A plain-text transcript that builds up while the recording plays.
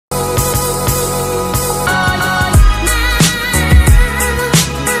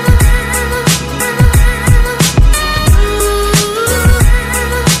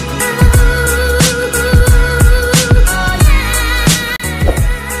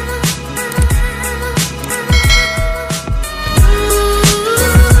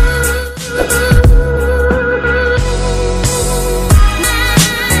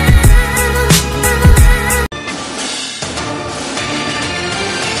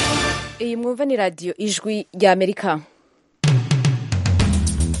mwumva ni radiyo ijwi rya Amerika.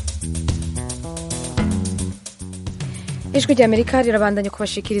 Ijwi rya Amerika rirabandanya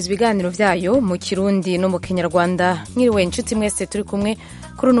kubashikiriza ibiganiro vyayo mu Kirundi no mu Kinyarwanda. Mwiriwe inshuti mwese turi kumwe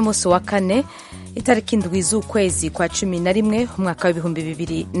kuri uno munsi wa kane itariki indwi z'ukwezi kwa 11 umwaka wa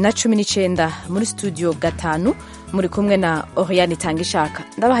 2019 muri studio gatanu muri kumwe na Oriane Tangishaka.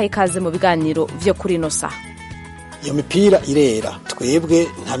 Ndabahaye ikaze mu biganiro vyo kuri ino saha. Iyo mipira irera, twebwe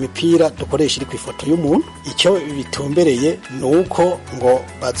nta mipira dukoresha iri ku ifoto y'umuntu. Icyo bitumbereye nuko ngo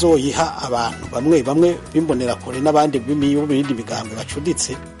bazoyiha abantu bamwe bamwe bimbonera kure n'abandi b'ibindi migambi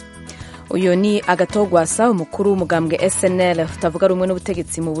bacuditse. Uyo ni Agatogwasa, umukuru w'umugambwe SNL Ritavuga Rumwe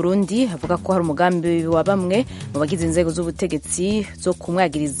Nubutegetsi mu Burundi, avuga ko hari umugambi wa bamwe mu bagize inzego z'ubutegetsi zo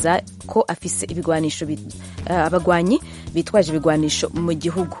kumwagiriza ko afise ibigwanisho abagwanyi bitwaje ibigwanisho mu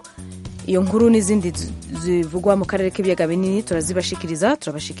gihugu. Iyo nkuru n'izindi zivugwa mu karere k'ibiyaga binini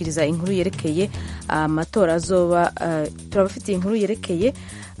turabashikiriza inkuru yerekeye amatora azoba turabafitiye inkuru yerekeye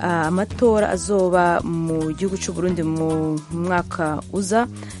amatora azoba mu gihugu cy'u Burundi mu mwaka uza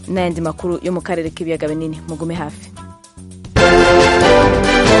n'ayandi makuru yo mu karere k'ibiyaga binini. Mugume hafi.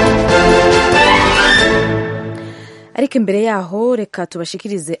 Ariko imbere yaho reka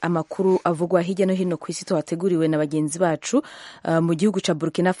tubashikirize amakuru avugwa hirya no hino ku isi twateguriwe na bagenzi bacu. Mu gihugu ca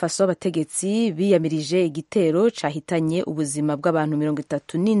Burkina Faso abategetsi biyamirije igitero cahitanye ubuzima bw'abantu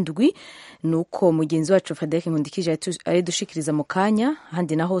 37 nuko mugenzi wacu Fadek Nkundikije ari dushikiriza mu kanya.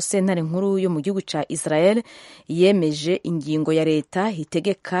 Handi naho sentare nkuru yo mu gihugu ca Israel yemeje ingingo ya leta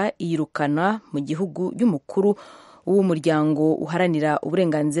itegeka iyirukana mu gihugu y'umukuru w'umuryango uharanira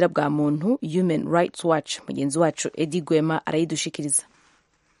uburenganzira bwa muntu Human Rights Watch. Mugenzi wacu Edi Gwema arayidushikiriza.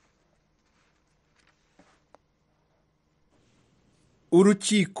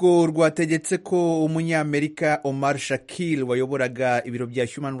 Urukiko rwategetse ko umunyamerika Omar Shakil wayoboraga ibiro bya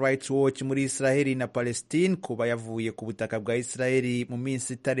Human Rights Watch muri Israeli na Palestine kuba yavuye ku butaka bwa Israeli mu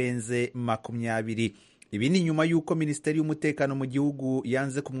minsi itarenze 20. Ibi ni nyuma y'uko Minisiteri y'Umutekano mu gihugu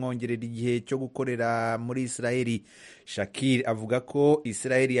yanze kumwongerera igihe cyo gukorera muri Israeli. Shakir avuga ko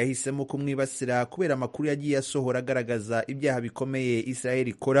Israeli yahisemo kumwibasira kubera amakuru yagiye asohora agaragaza ibyaha bikomeye Israeli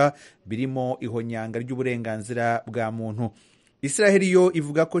ikora birimo ihonyanga ry'uburenganzira bwa muntu. Israeli yo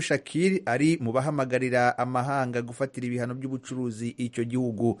ivuga ko Shakir ari mu bahamagarira amahanga gufatira ibihano by'ubucuruzi icyo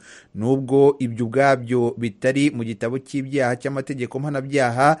gihugu. Nubwo ibyo ubwabyo bitari mu gitabo cy'ibyaha cy'amategeko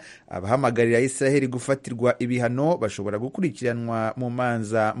mpanabyaha, abahamagarira Israeli gufatirwa ibihano bashobora gukurikiranwa mu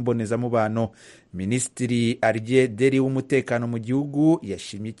manza mbonezamubano. Minisitiri Arye Deri w'umutekano mu gihugu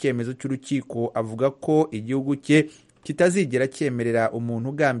yashimye icyemezo cy'urukiko, avuga ko igihugu cye kitazigera cyemerera umuntu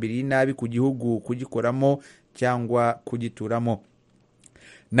ugambiriye inabi ku gihugu kugikoramo cyangwa kugituramo.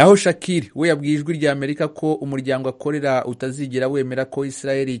 Naho Shakir we yabwiye Ijwi rya Amerika ko umuryango akorera utazigera wemera ko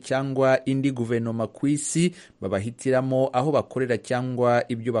Israeli cyangwa indi guverinoma ku isi babahitiramo aho bakorera cyangwa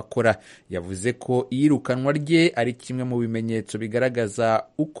ibyo bakora. Yavuze ko iyirukanwa rye ari kimwe mu bimenyetso bigaragaza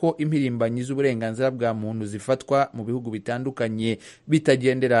uko impirimbanyi z'uburenganzira bwa muntu zifatwa mu bihugu bitandukanye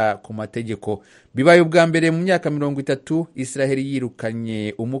bitagendera ku mategeko. Bibaye ubwa mbere mu myaka 30 Israeli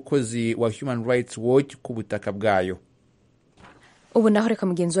yirukanye umukozi wa Human Rights Watch ku butaka bwayo. Ubu naho reka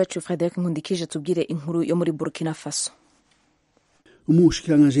mugenzi wacu Fadek Nkundikije tubwire inkuru yo muri Burkina Faso.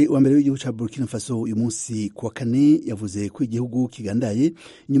 Umushikiranganje wa mbere w'igihugu ca Burkina Faso uyu munsi kuwa kane yavuze ko igihugu kigandaye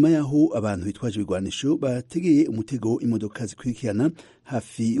nyuma yaho abantu bitwaje ibigwanisho bategeye umutego imodoka zikurikirana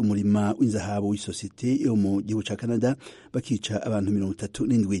hafi umurima w'inzahabu w'isosiyete yo mu gihugu ca Canada bakica abantu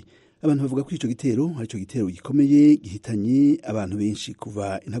 37. Abantu bavuga ko ico gitero ari cyo gitero gikomeye gihitanye abantu benshi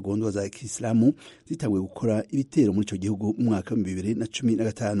kuva intagondwa za Islamu zitanguye gukora ibitero muri ico gihugu mu mwaka wa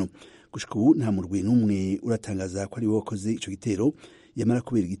 2015. Gushika ubu nta murwi n'umwe uratangaza ko ari we wakoze ico gitero, yamara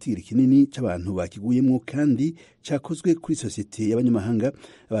kubera igitigiri kinini c'abantu bakiguyemwo kandi cakozwe kuri sosiyete y'abanyamahanga.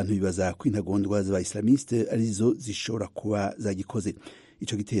 Abantu bibaza ko intagondwa z'abaislamiste arizo zishobora kuba zagikoze.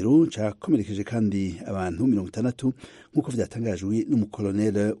 Ico gitero cakomerekeje kandi abantu 60 nkuko vyatangajwe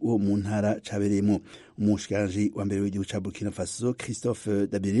n'umukoloneli wo mu ntara cabereyemo. Umushikiranganje wa mbere w'igihugu ca Burkina Faso Christophe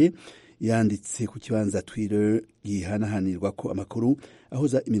Dabire yanditse ku kibanza Twitter gihanahanirwa ko amakuru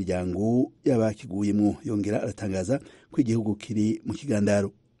ahoza imiryango y'abakiguyemwo, yongera aratangaza ko igihugu kiri mu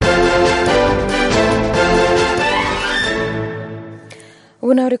kigandaro.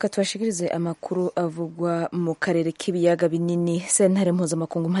 Ubu naho reka tubashikirize amakuru avugwa mu karere k'ibiyaga binini. Sentare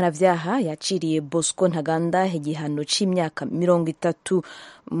mpuzamakungu mpanavyaha yaciriye Bosco Ntaganda igihano c'imyaka 30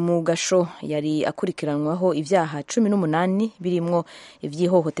 mu gasho yari akurikiranwaho ivyaha 18 birimwo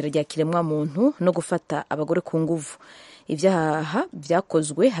ivyihohotera rya kiremwa muntu no gufata abagore ku nguvu. ivyaha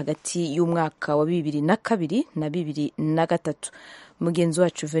vyakozwe hagati y'umwaka wa 2002 na 2003. Mugenzi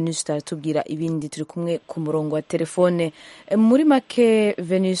wacu Venuste aratubwira ibindi, turi kumwe ku murongo wa telefone. Muri make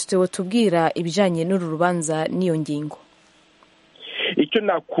Venuste, wotubwira ibijanye n'uru rubanza n'iyo ngingo? Icyo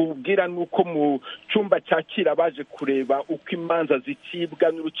nakubwira nuko mu cyumba cyakira baje kureba uko imanza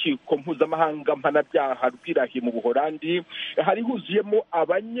zicibwa n'urukiko mpuzamahanga mpanabyaha rw'Irahi mu Buholandi, hari huzuyemo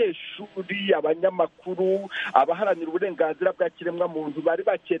abanyeshuri, abanyamakuru, abaharanira uburenganzira bwa kiremwa muntu bari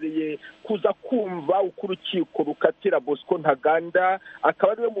bakereye kuza kumva uko urukiko rukatira Bosco Ntaganda,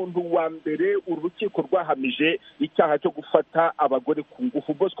 akaba ariwe muntu wa mbere urukiko rwahamije icyaha cyo gufata abagore ku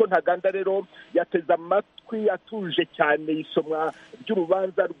ngufu. Bosco Ntaganda rero yateze amatwi atuje cyane isomwa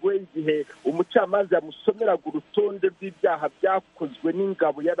ry'urubanza rwe igihe umucamanza yamusomeraga urutonde rw'ibyaha byakozwe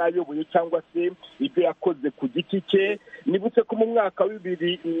n'ingabo yari ayoboye cyangwa se ibyo yakoze ku giti cye. Nibutse ko mu mwaka wa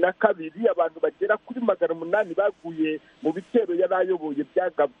 2002 abantu bagera kuri 800 baguye mu bitero yari ayoboye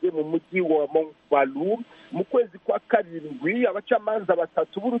byagabwe mu mujyi wa Montbalu. Mu kwezi kwa karindwi abacamanza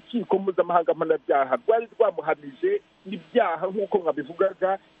batatu b'urukiko mpuzamahanga mpanabyaha rwari rwamuhamije ibyaha nk'uko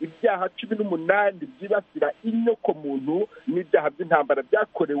nkabivugaga, ibyaha 18 byibasira inyoko muntu n'ibyaha by'intambara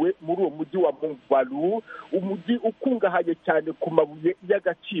byakorewe muri uwo mujyi wa Montbalu, umujyi ukungahaye cyane ku mabuye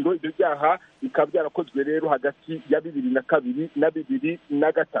y'agaciro. Ibyo byaha bikaba byarakozwe rero hagati ya 2002 na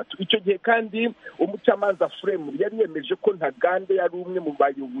 2003. Icyo gihe kandi umucamanza Fremu yari yemeje ko Ntaganda yari umwe mu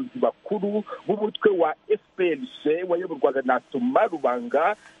bayobozi bakuru b'umutwe wa FPLC wayoborwaga na Thomas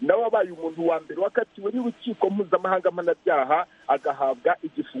Rubanga, nawe wabaye umuntu wa mbere wakatiwe n'urukiko mpuzamahanga mpanabyaha agahabwa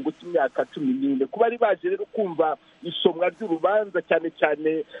igifungo cy'imyaka 14. Kuba ari baje rero kumva isomwa ry'urubanza, cyane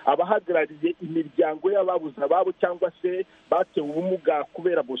cyane abahagarariye imiryango y'ababuze ababo cyangwa se batewe ubumuga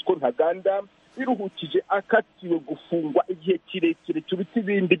kubera Bosco Ntaganda, biruhukije akatiwe gufungwa igihe kirekire cy'uruti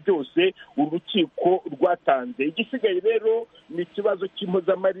ibindi byose urukiko rwatanze. Igisigaye rero ni ikibazo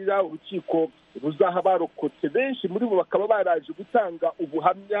cy'impozamarira. Urukiko ruzaha barokotse benshi muri bo bakaba baraje gutanga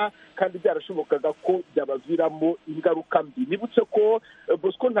ubuhamya, kandi byarashobokaga ko byabaviramo ingaruka mbi. Nibutse ko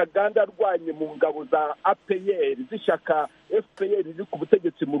Bosco Ntaganda arwanye mu ngabo za APR z'ishyaka FPR riri ku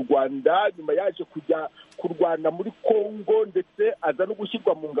butegetsi mu Rwanda, nyuma yaje kujya kurwana muri Kongo ndetse aza no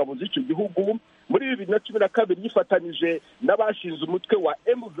gushyirwa mu ngabo z'icyo gihugu. Muri 2012 yifatanije n'abashinze umutwe wa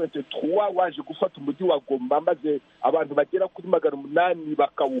M23 waje gufata umujyi wa Goma, maze abantu bagera kuri 800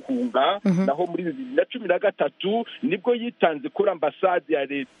 bakawuhunga. Naho muri 2013 nibwo yitanze kuri ambasade ya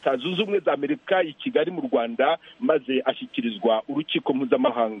Leta Zunze Ubumwe za Amerika i Kigali mu Rwanda, maze ashyikirizwa urukiko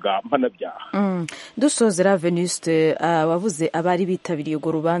mpuzamahanga mpanabyaha. Dusozera Venuste, wavuze abari bitabiriye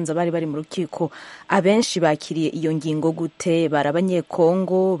urwo rubanza bari bari mu rukiko, abenshi bakiriye iyo ngingo gute? Bari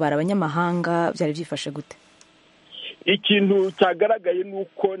abanyekongo, bari abanyamahanga, byari byifashe gute? Ikintu cyagaragaye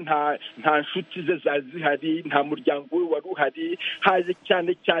nuko nta nshuti ze zazihari, nta muryango we wari uhari. Haje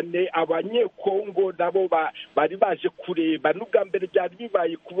cyane cyane abanyekongo nabo bari baje kureba. N'ubwa mbere byari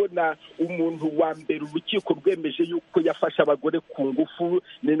bibaye kubona umuntu wa mbere urukiko rwemeje yuko yafashe abagore ku ngufu.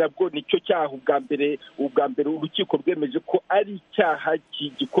 Ni nabwo nicyo cyaha ubwa mbere urukiko rwemeje ko ari icyaha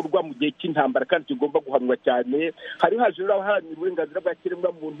gikorwa mu gihe cy'intambara kandi kigomba guhanwa cyane. Hari haje abaharanira uburenganzira bwa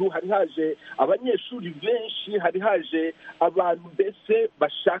kiremwa muntu, hari haje abanyeshuri benshi, hari haje abantu mbese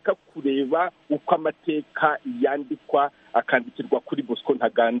bashaka kureba uko amateka yandikwa akandikirwa kuri Bosco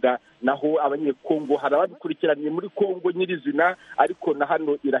Ntaganda. Naho abanyekongo hari ababikurikiraniye muri Kongo nyirizina, ariko na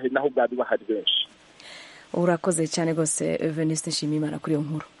hano Irahe naho bwari bahari benshi. Urakoze cyane gose Venuste Nshimiyimana kuri iyo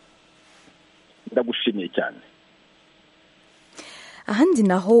nkuru. Ndagushimiye cyane. Ahandi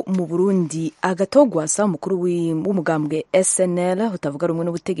naho mu Burundi, Agatogwasa umukuru w'umugambwe SNL Ritavuga Rumwe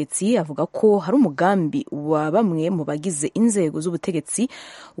Nubutegetsi avuga ko hari umugambi wa bamwe mu bagize inzego z'ubutegetsi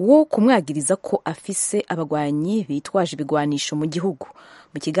wo kumwagiriza ko afise abagwanyi bitwaje ibigwanisho mu gihugu.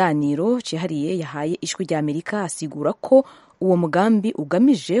 Mu kiganiro cyihariye yahaye Ijwi ry'Amerika asigura ko uwo mugambi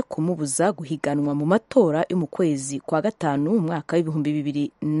ugamije kumubuza guhiganwa mu matora yo mu kwezi kwa gatanu umwaka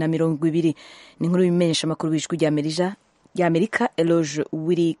w'2020. Ni inkuru y'imenyesha makuru w'Ijwi ry'Amerika Eloge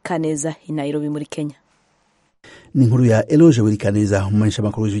Wirikaneza i Nairobi muri Kenya. Ni inkuru ya Eloge Wirikaneza umumenyesha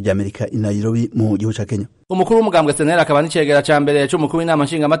makuru w'Ijwi ry'Amerika i Nairobi mu gihugu ca Kenya. Umukuru w'umugambwe SNL akaba n'icegera ca mbere c'umukuru w'inama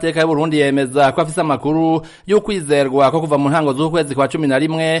nshingamateka y'u Burundi yemeza ko afise amakuru y'ukwizerwa ko kuva mu ntango z'ukwezi kwa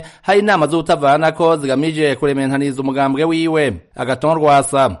 11 hari inama z'utavanako zigamije kurementaniza umugambwe wiwe. Agaton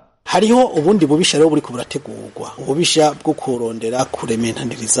Rwasa hariho ubundi bubisha rero buri kuburategurwa ububisha bwo kurondera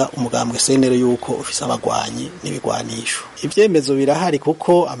kurementaniriza umugambwe senero yuko ufise abagwanyi n'ibigwanisho. Ivyemezo birahari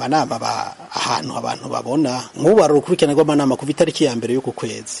kuko amanama ahantu abantu babona nk'ubu arukurikirana rw'amanama kuva itariki ya mbere y'uku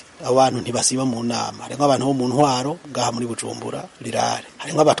kwezi. Abantu ntibasiba mu nama, harimo abantu bo mu ntwaro ngaha muri Bujumbura rirare,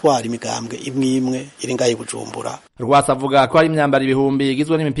 harimo abatwara imigambwe imwe imwe iri ngaha i Bujumbura. Rwasa avuga ko hari imyambaro ibihumbi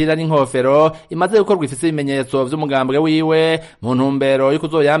igizwe n'imipira n'inkofero imaze gukorwa ifise ibimenyetso vy'umugambwe wiwe mu ntumbero yo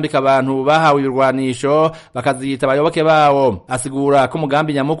kuzoyambika abantu bahawe ibirwanisho bakaziyita abayoboke bawo. Asigura ko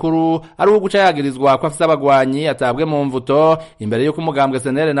umugambi nyamukuru ari uwo guca yagirizwa ko afise abagwanyi atabwe mu mvuto imbere y'uko umugambwe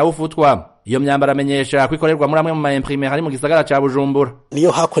senere nawe ufutwa. Iyo myambaro amenyesha kwikorerwa muri amwe mu ma-imprimer hari mu gisagara ca Bujumbura.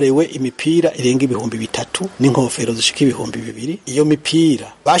 Niyo hakorewe imipira irenga 3,000 n'inkofero zishika 2,000. Iyo mipira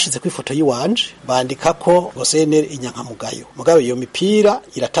bashize ku ifoto yiwanje bandika ko gosenere inyankamugayo. Mugabe iyo mipira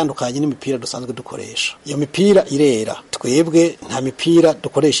iratandukanye n'imipira dusanzwe dukoresha. Iyo mipira irera. Twebwe nta mipira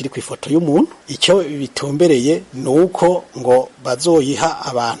dukoresha iri ku ifoto y'umuntu. Icyo bitumbereye nuko ngo bazoyiha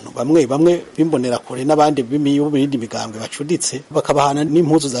abantu bamwe bamwe bimbonera kure n'abandi b'imiyindi migambwe bacuditse bakabahana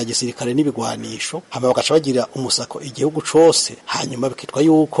n'impuzu za gisirikare n'ibigwanisho hama bagaca bagira umusako igihugu cose hanyuma bikitwa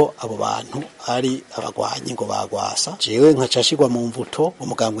yuko abo bantu ari abagwanyi ngo bagwasa jewe nkacashirwa mu mvuto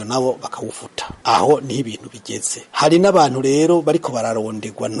umugambwe nabo bakawufuta. Aho ni ibintu bigeze. Hari n'abantu rero bariko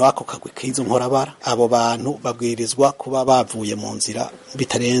bararondegwa n'ako kagwi kizo nkorabara. Abo bantu babwirizwa kuba bavuye mu nzira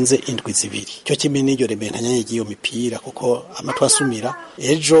bitarenze indwi zibiri. Cyo kimwe n'iryo rementanya y'iyo mipira kuko amatwa asumira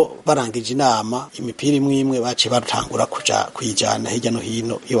ejo barangije inama imipira imwe imwe bace batangura kuja kwijana hirya no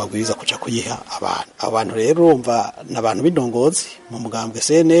hino iyo bagwiza kuja kuyiha abantu. Abantu rero urumva n'abantu b'indongozi mu mugambwe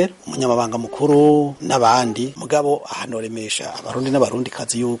CNL umunyamabanga mukuru n'abandi mugabo ahanoremesha abarundi n'abarundi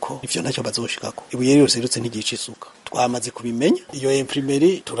kazi yuko ivyo ntacyo bazoshikako. Ibuye rero serutse ntigice isuka. Twamaze kubimenya iyo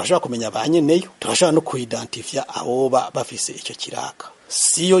imprimeri turashaka kumenya abanyeneyo turashaka no kuidentifya abo bafise icyo kiraka.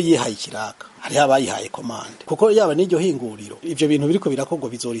 Siyo yihaye kiraka hari abayihaye komande kuko yaba n'iryo hinguriro ivyo bintu biriko birakorwa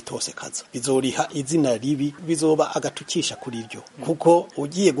bizoritose kaza bizoriha izina ribi bizoba agatukisha kuri iryo kuko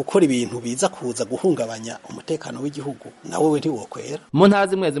ugiye gukora ibintu biza kuza guhungabanya umutekano w'igihugu nawe we ntiwokwera. Mu ntara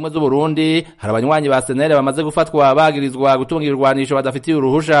zimwe z'u Burundi hari abanywanyi ba senere bamaze gufatwa bagirizwa gutunga irwanisho badafitiye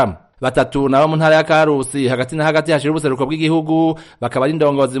uruhusha. Batatu nabo mu ntara ya Karusi hagati na hagati hashira ubuseruko bw'igihugu bakaba ari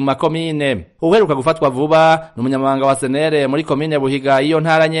ndongozi mu makomine. Uheruka gufatwa vuba n'umunyamabanga wa senere muri komine Buhiga iyo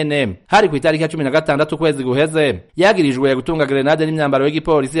ntara nyene hari ku itariki ya 16 kwezi guheze yagirijwe gutunga grenade n'imyambaro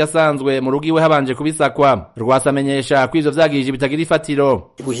y'igipolisi yasanzwe mu rugo iwe habanje kubisakwa. Rwasamenyesha ko ivyo vyagirije bitagira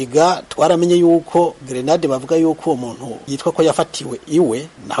ifatiro. Buhiga twaramenye yuko grenade bavuga yuko uwo muntu yitwa ko yafatiwe iwe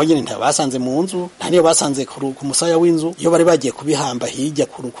naho nyene ntabasanze mu nzu ntaniyo basanze ku musaya w'inzu iyo bari bagiye kubihamba hirya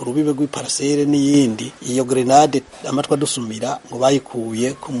ku rubibe rw'iparasere n'iyindi. Iyo grenade amatwa dusumira ngo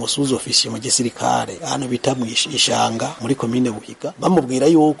bayikuye ku musuzo ofisiye mu gisirikare hano bita mu Ishanga muri komine Buhiga bamubwira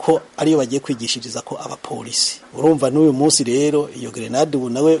yuko ariyo bagiye kwigishiriza ko abapolisi. Urumva n'uyu munsi rero iyo grenade ubu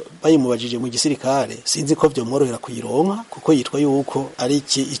nawe bayimubajije mu gisirikare sinzi ko byo mworohera kuyironka kuko yitwa yuko ari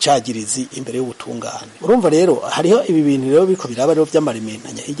icagirizi imbere y'ubutungane. Urumva rero hariho ibi bintu rero biko biraba rero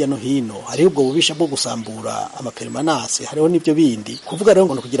vy'amarimentanya hirya no hino hariho ubwo bubisha bwo gusambura amapermanence hariho n'ivyo bindi kuvuga rero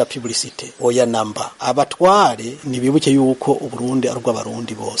ngo no kugira publicité oya namba abatware nibibuke yuko Uburundi ari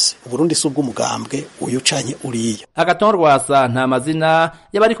ubw'abarundi bose. Uburundi si ubw'umugambwe uyu canye uriya. Agaton Rwasa nta mazina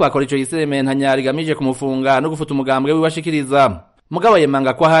y'abariko bakora ico gisementanya rigamije kumufunga no gufuta umugambwe wibashikiriza. Mugabo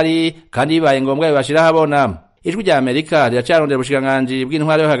yemanga ko hari kandi bibaye ngombwa bibashira habona. Ijwi rya Amerika riracarondera ubushikiranganji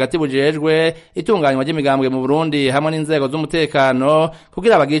bw'intwaro yo hagati bujejwe itunganywa ry'imigambwe mu Burundi hamwe n'inzego z'umutekano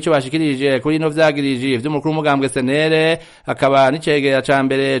kugira abagire ico bashikirije kuri ino vyagirije vy'umukuru w'umugambwe senere akaba n'icegera ca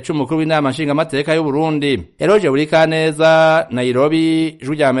mbere c'umukuru w'inama nshinga amateka y'u Burundi. Eroje Burikaneza, Nairobi,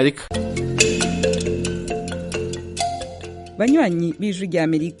 Ijwi rya Amerika. Banywanyi b'Ijwi rya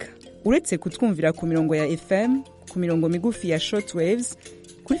Amerika uretse kutwumvira ku mirongo ya FM ku mirongo migufi ya shortwaves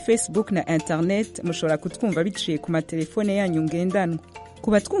kuri Facebook na internet mushobora kutwumva biciye ku matelefone yanyu ngendanwa.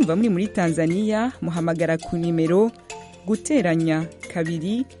 Kuba twumva muri Tanzania muhamagara ku nimero guteranya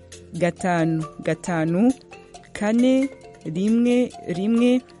 2 5 5 4 1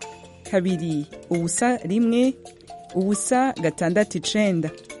 1 2 ubusa 1 ubusa 6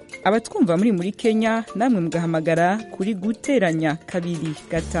 Abatwumva muri Kenya namwe mugahamagara kuri guteranya 2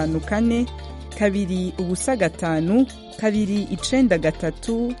 5 4 2 ubusa 5 2 9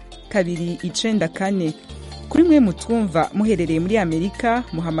 3 2 9 4. Kuri mwe mutwumva muherereye muri Amerika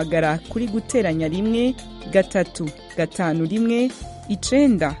muhamagara kuri guteranya 1 3 5 1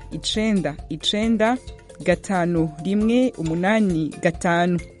 9 9 9 5 1 8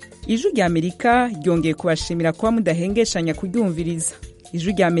 5. Ijwi rya Amerika ryongeye kubashimira kuba mudahengeshanya kuryumviriza.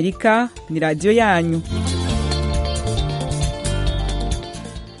 Ijwi rya Amerika ni radio yanyu.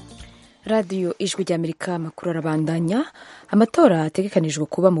 radiyo ijwi ry'amerika amakuru arabandanya. Amatora ategekanijwe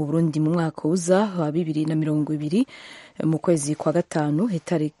kuba mu Burundi mu mwaka uza wa 2020 mu kwezi kwa gatanu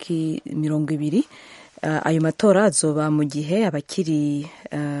itariki 20. Ayo matora azoba mu gihe abakiri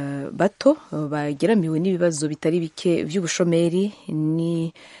bato bageramiwe n'ibibazo bitari bike by'ubushomeri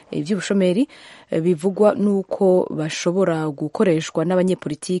bivugwa nuko bashobora gukoreshwa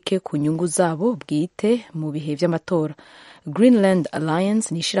n'abanyepolitike ku nyungu zabo bwite mu bihe by'amatora. Greenland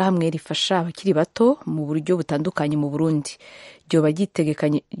Alliance ni ishirahamwe rifasha abakiri bato mu buryo butandukanye mu Burundi.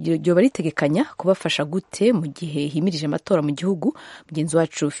 Ryoba ritegekanya kubafasha gute mu gihe himirije amatora mu gihugu? Mugenzi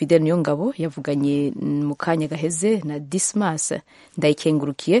wacu Fidel Niyongabo yavuganye mu kanya gaheze na Dismas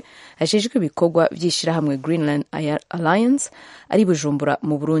Ndayikengurukiye ajejwe ibikorwa by'ishirahamwe Greenland Alliance ari Bujumbura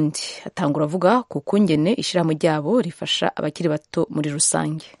mu Burundi. Atangura avuga ku kungene ishirahamwe ryabo rifasha abakiri bato muri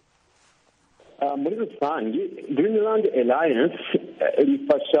rusange. Muri rusange Greenland Alliance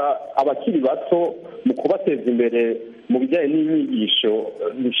rifasha abakiri bato mu kubateza imbere mu bijyanye n'inyigisho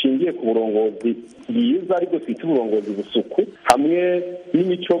zishingiye ku burongozi bwiza ariko twita uburongozi busuku hamwe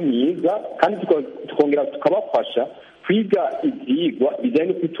n'imico myiza, kandi tukongera tukabafasha kwiga ibyigwa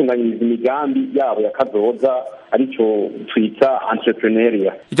bijyanye no kwitunganyiriza imigambi yabo ya kazoza aricyo twita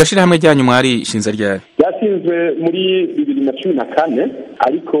entrepreneuria. Iryo shirahamwe ryanyu mwari shinze ryari? Ryashinzwe muri 2014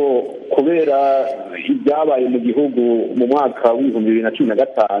 ariko kubera ibyabaye mu gihugu mu mwaka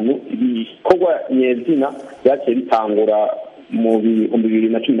w'2015 ibikorwa nyezina byaciye bitangura mu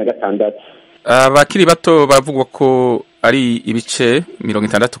 2016. Abakiri bato bavugwa ko ari ibice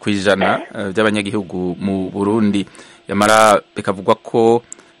 60% by'abanyagihugu mu Burundi, yamara bikavugwa ko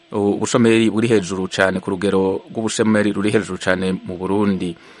ubushomeri buri hejuru cyane, ku rugero rw'ubushomeri ruri hejuru cyane mu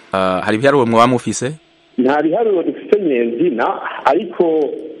Burundi. Hari ibiharuro mwaba mufise? Nta biharuro dufite nyezina, ariko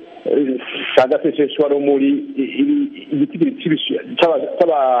sagasesheshwa rumuri igitigiri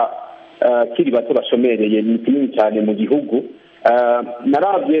cy'abakiri bato bashomereye ni kinini cyane mu gihugu.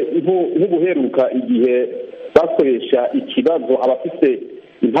 Narabye nk'ubuheruka igihe bakoresha ikibazo abafite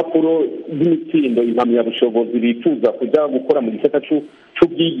impapuro z'imitsindo impamyabushobozi bifuza kujya gukora mu gisata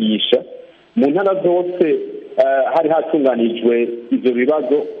cy'ubwigisha mu ntara zose hari hatunganijwe ibyo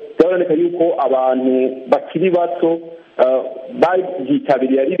bibazo. Byaboneka yuko abantu bakiri bato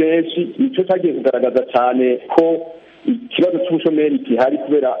babyitabiriye ari benshi. Nicyo cyagiye kugaragaza cyane ko ikibazo cy'ubushomeri gihari,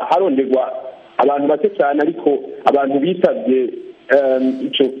 kubera haronderwa abantu bake cyane, ariko abantu bitabye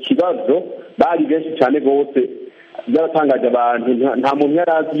icyo kibazo bari benshi cyane rwose. Byaratangaje abantu, nta muntu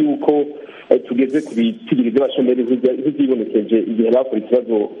yari azi yuko tugeze ku bitigiri by'abashomeri nk'ibyibonekeje igihe bakora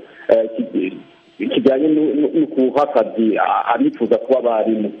ikibazo kijyanye no kuha akazi abifuza kuba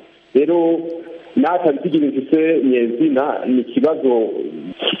barimo. Rero natwe bitigiri mfise nyezina ni ikibazo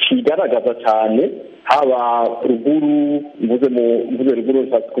kigaragaza cyane, haba ruguru, mvuze ruguru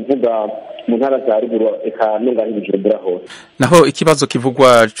nshatse kuvuga mu ntara za ruguru eka no ngaho Bujumbura hose. Naho ikibazo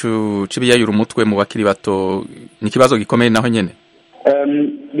kivugwa c'ibiyayura umutwe mu bakiri bato ni ikibazo gikomeye naho nyene.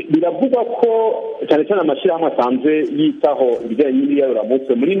 Biravugwa ko cyane cyane amashirahamwe asanzwe yitaho ibijyanye n'ibiyayura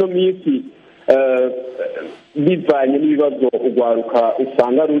umutwe muri no minsi bivanye n'ibibazo ugwaruka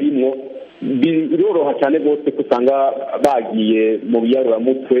usanga rurimwo, biroroha cyane rwose ko usanga bagiye mu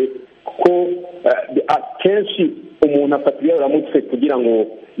biyaruramutwe, kuko akenshi umuntu afata ibiyaruramutwe kugira ngo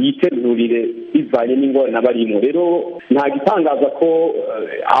yiterurire bivanye n'ingorane abarimo. Rero nta gitangaza ko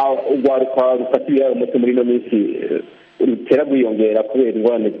ugwaruka rufata ibiyaruramutwe muri ino minsi rutera kwiyongera kubera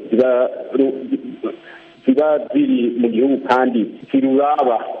ingorane ziba ziri mu gihugu kandi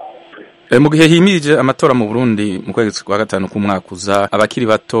ziruraba. Mu gihe himirije amatora mu Burundi mu kwezi kwa gatanu k'umwaka uza, abakiri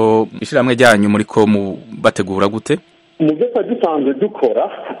bato ishiramwe ryanyu muri ko bategura gute? Mu byo dusanzwe dukora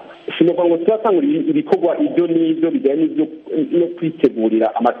sinovuga ngo turatangura ibikorwa ibyo n'ibyo bijyanye no kwitegurira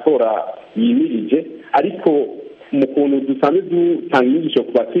amatora yimirije, ariko mu kuntu dusanzwe dutanga inyigisho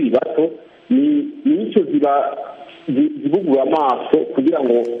ku bakiri bato nicyo zibugura amaso kugira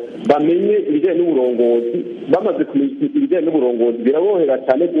ngo bamenye ibijyanye n'uburongozi. Bamaze kumenya ibijyanye n'uburongozi birabohera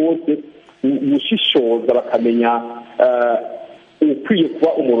cyane rwose gushishoza bakamenya ukwiye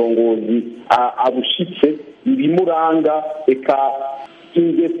kuba umurongozi abushitse, ibimuranga, eka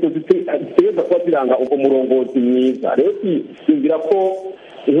ingeso zitegereza kuba ziranga ubwo murongozi mwiza. Rero sinzira ko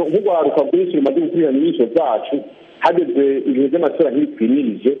nk'urwaruka rwinshi rumaze gukurikirana inyigisho zacu, hageze ibihe by'amatora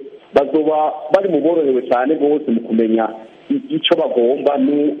ntibitwimirije bazoba bari mu borohewe cyane rwose mu kumenya icyo bagomba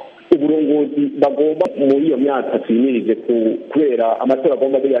uburongozi bagomba muri iyo myaka twimirije, kubera amatora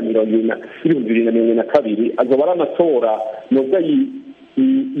agomba ari ya 2022 azoba ari amatora nubwo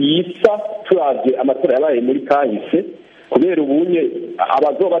yisa turavye amatora yabaye muri kahise, kubera ubunye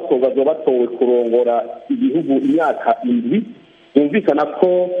abazoba batowe kurongora igihugu imyaka 7. Yumvikana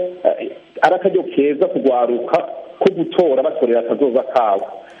ko ari akaryo keza kugwaruka ko gutora batorera akazoza kabo.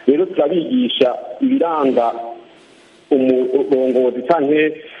 Rero turabigisha ibiranga umurongozi canke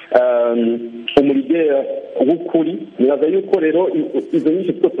umurigera w'ukuri. Nibaza yuko rero izo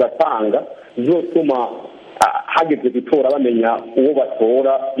nyinshi two turatanga zizotuma hageze gutora bamenya uwo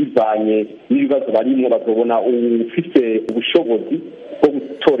batora bivanye n'ibibazo barimo, bazobona ufite ubushobozi bwo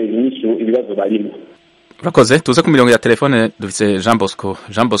gutorera inyinshi ibibazo barimo. Urakoze. Tuze ku mirongo ya telefone dufise Jean Bosco.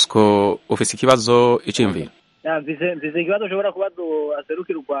 Jean Bosco, ufise ikibazo iciyumviro? Mvize ikibazo ushobora kubaza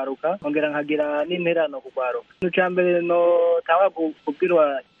aserukira urwaruka nkongera nkagira n'interano ku rwaruka. Ikintu ca mbere no tanga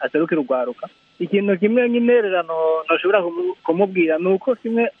kubwirwa aserukira urwaruka, ikintu kimwe nk'intererano ntushobora kumubwira ni uko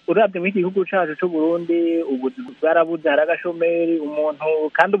kimwe urabye muri iki gihugu cacu c'u Burundi ubuzima bwarabuze, hari agashomeri umuntu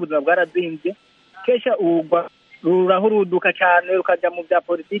kandi ubuzima bwarazimvye. Kesha rurahuruduka cyane rukaja mu bya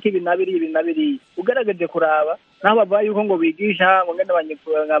politiki ibinabiri ugaragaje kuraba naho bavuga yuko ngo bigisha ngo ngene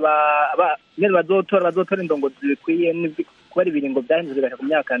ngene bazotora indongozi zikwiye kubera ibiringo byahinduze bigasha ku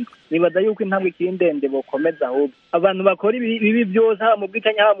myaka ndwi. Nibaza yuko intambwe ikiri ndende bokomeza ahubwo abantu bakora ibi byose, haba mu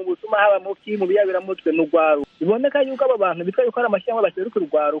bwicanyi, haba mu busuma, haba mu biyabiramutwe n'urwaruka. Biboneka yuko aba bantu bitwa yuko ari amashyirahamwe baserukira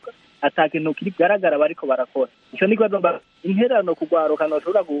urwaruka ata kintu kigaragara bariko barakora. Ico ni kibazo interano kugwaruka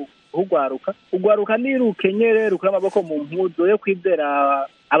ntushobora kugwaruka nirukenyere rukura amaboko mu mpuzo yo kwizera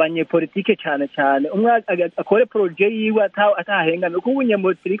abanyepolitike cyane umwe akore projet yiwe atahengana kuko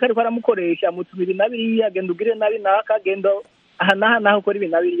umunyepolitike ariko aramukoresha amutumira nabiri agenda ugire nabi naka agenda naho ukora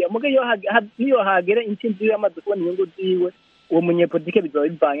ibintu nabiri muge iyo hagere intsinzi y'amaze kubona inyungu ziwe uwo munyepolitike bizoba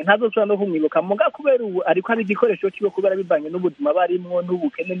bivanye ntazosubira no kumwibuka muga kubera ubu ariko ari igikoresho kiwe kubera bivanye n'ubuzima barimwo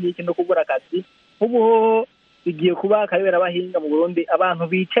n'ubukene n'iki no kubura akazi ubu bigiye kuba akabera abahinga mu Burundi, abantu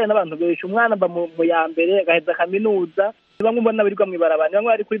bicaye n'abantu benshi. Umwana mba mu ya mbere agaheza kaminuza, bamwe mbona birirwa mwibarabara, bamwe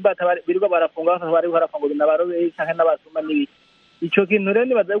bari kuri bata birirwa barafunga, bari barafunga n'abarobe canke n'abasuma n'ibiki. Ico kintu rero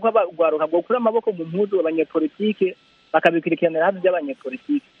nibaza yuko abagwaruka bwo kuri amaboko mu mpuzu abanyepolitike bakabikurikiranira hafi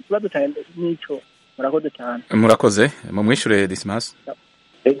by'abanyepolitike. Ikibazo cyane nico. Murakoze cyane. Murakoze. Mu mwishure Dismas.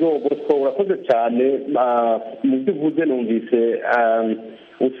 Ego Bosco, urakoze cyane. Mu byo uvuze numvise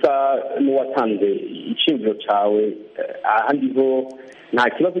usa n'uwatanze iciyumviro cawe, ahandi ho nta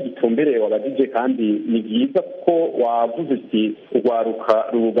kibazo gitumbereye wabajije, kandi ni byiza kuko wavuze uti urwaruka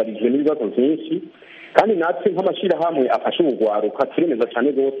rugarijwe n'ibibazo byinshi, kandi natwe nk'amashyirahamwe afashe urwaruka turemeza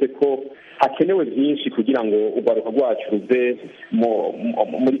cyane rwose ko hakenewe byinshi kugira ngo urwaruka rwacu ruve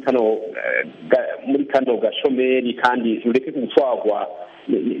muri kano gashomeri, kandi rureke gutwarwa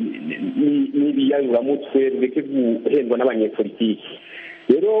n'ibiyayuramutwe, rureke guhendwa n'abanyepolitiki.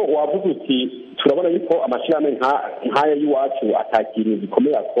 Rero wavuze uti turabona yuko amashyirahamwe nk'aya y'iwacu atakintu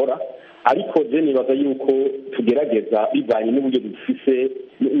gikomeye akora, ariko je nibaza yuko tugerageza bivanye n'uburyo dufise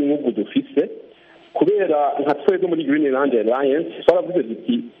n'ubu dufise, kubera nka twebwe muri Green Land Alliance twaravuze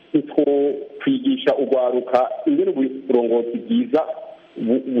duti kwigisha urwaruka ingene uburongozi bwiza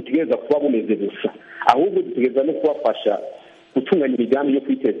butegereza kuba bumeze gusa, ahubwo dutegereza no kubafasha gutunganya imigambi yo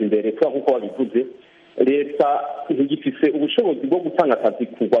kwiteza imbere. Kubera nk'uko wabivuze, leta ntigifise ubushobozi bwo gutanga akazi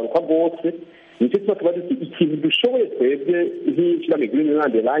ku rwaruka rwose. Nicyo tuba tuba duti ikintu dushoboye twebwe nk'ishyirahamwe Green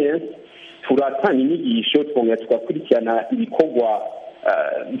Land Alliance, turatanga inyigisho, twongera tugakurikirana ibikorwa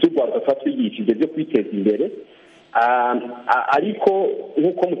by'urwaruka tuba twigishije byo kwiteza imbere. Ariko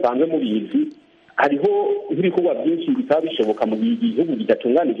nk'uko musanzwe mubizi, hariho nk'ibikorwa byinshi bitaba bishoboka mu gihe igihugu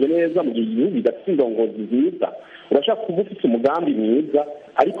kidatunganijwe neza, mu gihe igihugu kidafite indongozi nziza. Urashaka kuba ufite umugambi mwiza,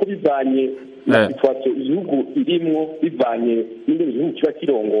 ariko bivanye na situasiyo igihugu irimwo, bivanye n'ingene igihugu kiba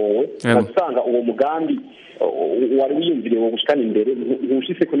kirongowe, usanga uwo mugambi wari wiyumviriye wo gushikana imbere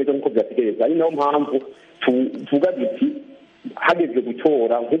ntushitseko neza nk'uko vyategereza. Ari nayo mpamvu tuvuga duti hageze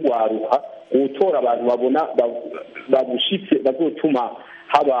gutora nk'urwaruka, gutora abantu babona babushitse bazotuma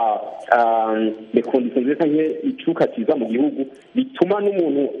haba rekondisiyo nziza nke icuka kiza mu gihugu, bituma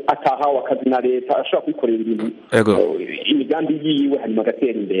n'umuntu atahawe akazi na leta ashobora kwikorera ibintu imigambi yiwe hanyuma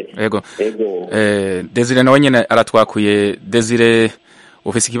agatera imbere. Ego. Desire nawe nyene aratwakuye. Desire,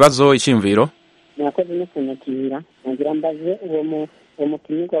 ufise ikibazo iciyumviro? Nakoze no kunakira ngira mbaze uwo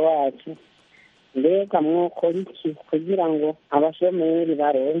mutumirwa wacu, mbega mwokora iki kugira ngo abashomeri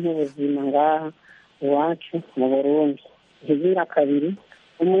baronke ubuzima ngaha iwacu mu Burundi? Ikigira kabiri,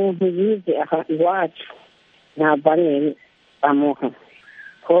 umuntu yize aha iwacu nta barere bamuha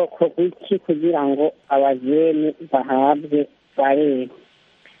koko iki kugira ngo abajene bahabwe barere?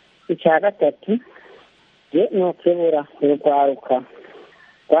 Icya gatatu, je nokebura urwaruka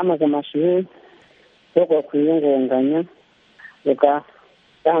rwamaze amashuri rwo kwiyungunganya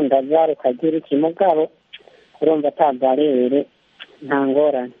rugadandaza rukagira ikimugabo urumva ata barere nta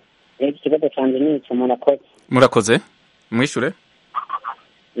ngorane. Ikibazo canje ni ico. Murakoze. Murakoze. Mwishure.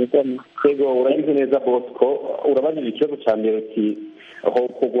 yego urabizi neza Bosco urabajije ikibazo cya mbere uti aho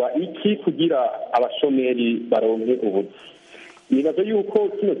kugwa iki kugira abashomeri baronke ubuzi. Nibaza yuko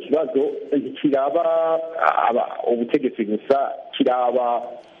kino kibazo kiraba ubutegetsi gusa, kiraba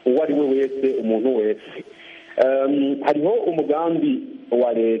uwo ari we wese, umuntu wese. Hariho umugambi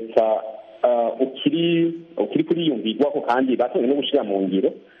wa leta ukiri kuriyumvirwako kandi batonye no gushira mu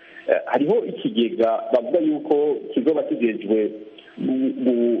ngiro. Hariho ikigega bavuga yuko kizoba kigejwe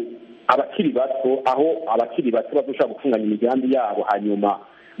abakiri bato, aho abakiri bato bazoshobora gutunganya imigambi yabo hanyuma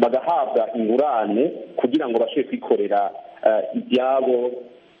bagahabwa ingurane kugira ngo bashobore kwikorera ibyabo,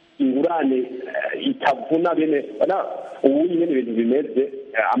 ingurane itavuna bene ubu nyine ibintu bimeze.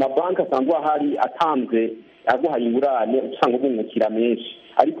 Amabanki asanzwe ahari atanze aguhaye ingurane usanga ubungukira menshi,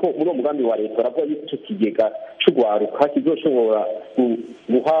 ariko muri uwo mugambi wa leta baravuga yuko icyo kigega cy'urwaruka kizoshobora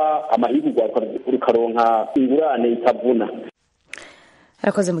guha amahirwe urwaruka rukaronka ingurane itavuna.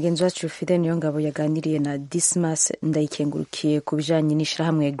 Arakoze mugenzi wacu Fidel Niyongabo yaganiriye na Dismas Ndayikengurukiye ku bijanye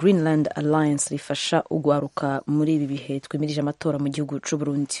n'ishirahamwe Greenland Alliance rifasha urwaruka muri ibi bihe twimirije amatora mu gihugu c'u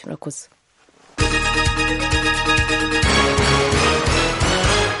Burundi. Urakoze.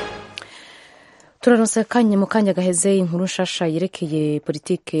 Turaronse kanya mu kanya gaheze inkuru nshasha yerekeye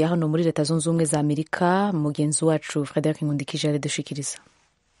politike ya hano muri Leta Zunze Ubumwe za Amerika. Mugenzi wacu Frederic Nkundikije aradushikiriza.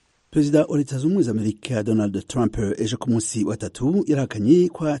 Perezida wa Leta Zunze Ubumwe za Amerika Donald Trump ejo ku munsi wa gatatu yarahakanye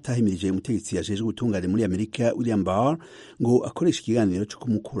ko atahimirije umutegetsi yajejwe ubutungane muri Amerika William Barr ngo akoresha ikiganiro cyo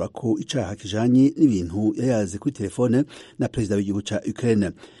kumukurako icaha kijanye n'ibintu yayaze kuri telefone na perezida w'igihugu ca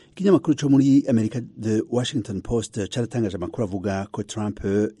Ukraine. Ikinyamakuru cyo muri Amerika The Washington Post caratangaje amakuru avuga ko Trump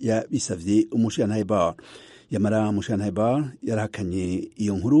yabisavye umushikirantahe Barr. Yamara umushikirantahe Barr yarahakanye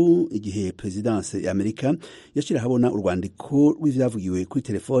iyo nkuru igihe Presidence ya Amerika yashira habona urwandiko rw'ivyavugiwe kuri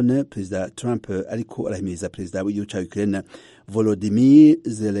telefone perezida Trump ariko arahimiriza perezida w'igihugu ca Ukraine Volodymyr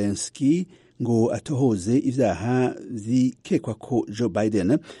Zelensky ngo atohoze ivyaha zikekwa ko Joe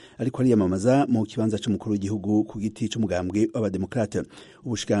Biden ariko ariyamamaza mu kibanza c'umukuru w'igihugu ku giti c'umugambwe w'abademokrate.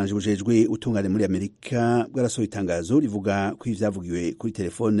 Ubushikiranganji bujejwe utungane muri Amerika bwarasohoye itangazo rivuga ko ivyavugiwe kuri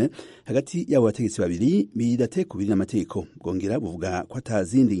telefone hagati y'abo bategetsi babiri bidatekubiri n'amategeko, bwongera buvuga ko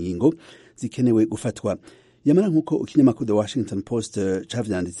atazindi ngingo zikenewe gufatwa. Yamara nk'uko ikinyamakuru The Washington Post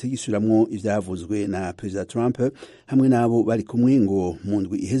cavyanditse gisubiramwo ivyavuzwe na perezida Trump hamwe n'abo bari kumwe ngo mu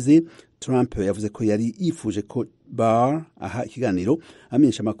ndwi iheze, Trump yavuze ko yari yifuje ko Barr aha ikiganiro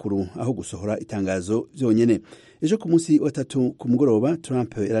amenyesha amakuru aho gusohora itangazo vyonyene. Ejo ku munsi wa gatatu ku mugoroba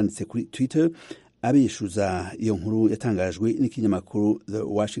Trump yaranditse kuri Twitter abishuza iyo nkuru yatangajwe n'ikinyamakuru The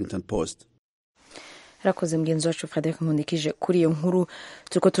Washington Post. Rakoze mugenzi wacu Frederic Nkundikije kuri iyo nkuru.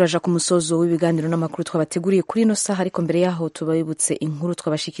 Turiko turaja ku musozo w'ibiganiro n'amakuru twabateguriye kuri ino saha, ariko mbere yaho tubabibutse inkuru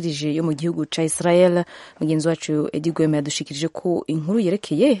twabashikirije yo mu gihugu ca Israel. Mugenzi wacu Edi Gwema yadushikirije ko inkuru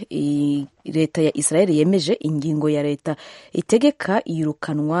yerekeye leta ya Israel yemeje ingingo ya leta itegeka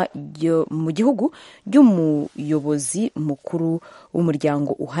iyirukanwa mu gihugu ry'umuyobozi mukuru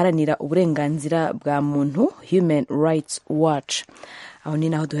w'umuryango uharanira uburenganzira bwa muntu Human Rights Watch. Aho ni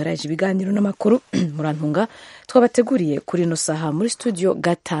naho duheraje ibiganiro n'amakuru murantunga twabateguriye kuri ino saha muri studio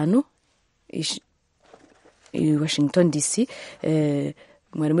gatanu i Washington DC.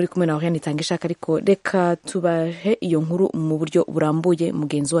 Mwari muri kumwe na Oriane Itangishaka, ariko reka tubahe iyo nkuru mu buryo burambuye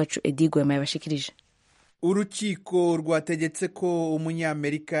mugenzi wacu Edi Gwema yabashikirije. Urukiko rwategetse ko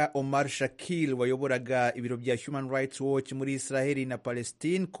umunyamerika Omar Shakil wayoboraga ibiro bya Human Rights Watch muri Israeli na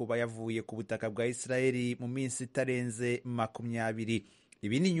Palestine kuba yavuye ku butaka bwa Israeli mu minsi itarenze 20.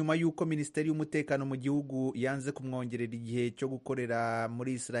 Ibi ni nyuma y'uko Minisiteri y'Umutekano mu gihugu yanze kumwongerera igihe cyo gukorera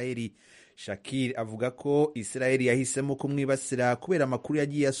muri Israeli. Shakil avuga ko Israeli yahisemo kumwibasira kubera amakuru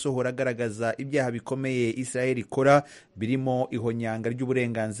yagiye asohora agaragaza ibyaha bikomeye Israeli ikora birimo ihonyanga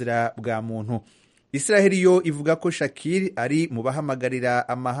ry'uburenganzira bwa muntu. Israeli yo ivuga ko Shakil ari mu bahamagarira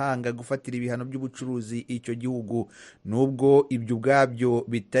amahanga gufatira ibihano by'ubucuruzi icyo gihugu. Nubwo ibyo ubwabyo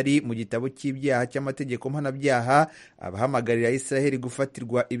bitari mu gitabo cy'ibyaha cy'amategeko mpanabyaha, abahamagarira Israeli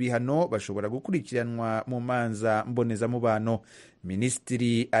gufatirwa ibihano bashobora gukurikiranwa mu manza mbonezamubano.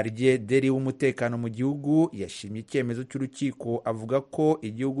 Minisitiri Arye Deri w'umutekano mu gihugu yashimye icyemezo cy'urukiko, avuga ko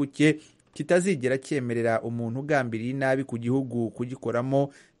igihugu cye kitazigera cyemerera umuntu ugambiriye inabi ku gihugu kugikoramo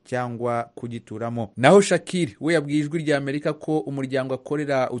cyangwa kugituramo. Naho Shakil we yabwiye Ijwi rya Amerika ko umuryango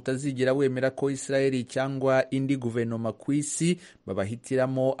akorera utazigera wemera ko Israeli cyangwa indi guverinoma ku isi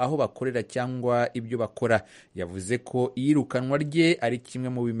babahitiramo aho bakorera cyangwa ibyo bakora. Yavuze ko iyirukanwa rye ari kimwe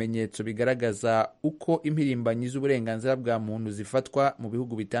mu bimenyetso bigaragaza uko impirimbanyi z'uburenganzira bwa muntu zifatwa mu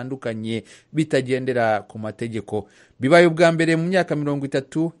bihugu bitandukanye bitagendera ku mategeko. Bibaye ubwa mbere mu myaka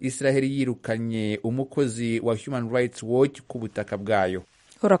 30 Israeli yirukanye umukozi wa Human Rights Watch ku butaka bwayo.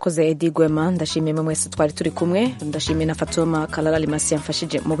 urakoze Edi Gwema, ndashimiye mwese twari turi kumwe, ndashimiye na Fatoma Kalala Limasi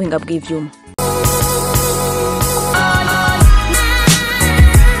yamfashije mu buhinga bw'ivyuma.